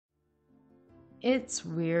It's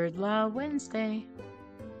Weird Law Wednesday.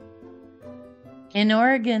 In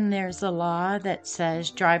Oregon, there's a law that says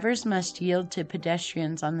drivers must yield to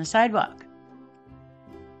pedestrians on the sidewalk.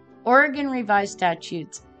 Oregon Revised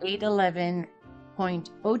Statutes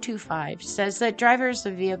 811.025 says that drivers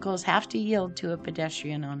of vehicles have to yield to a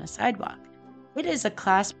pedestrian on a sidewalk. It is a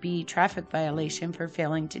Class B traffic violation for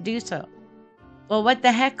failing to do so. Well, what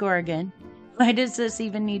the heck, Oregon? Why does this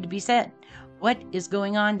even need to be said? What is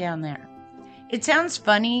going on down there? It sounds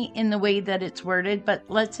funny in the way that it's worded, but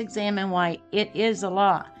let's examine why it is a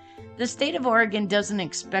law. The state of Oregon doesn't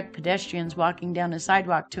expect pedestrians walking down a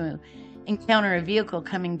sidewalk to encounter a vehicle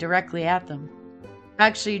coming directly at them.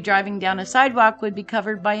 Actually, driving down a sidewalk would be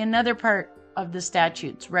covered by another part of the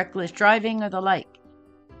statutes, reckless driving or the like.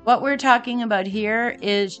 What we're talking about here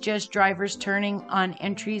is just drivers turning on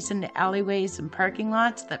entries into alleyways and parking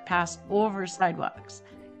lots that pass over sidewalks.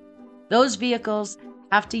 Those vehicles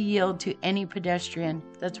have to yield to any pedestrian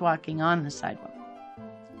that's walking on the sidewalk.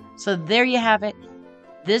 So there you have it.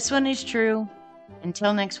 This one is true.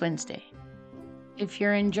 Until next Wednesday. If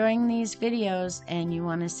you're enjoying these videos and you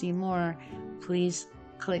want to see more, please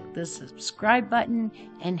click the subscribe button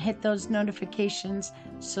and hit those notifications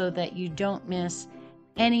so that you don't miss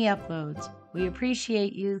any uploads. We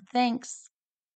appreciate you. Thanks.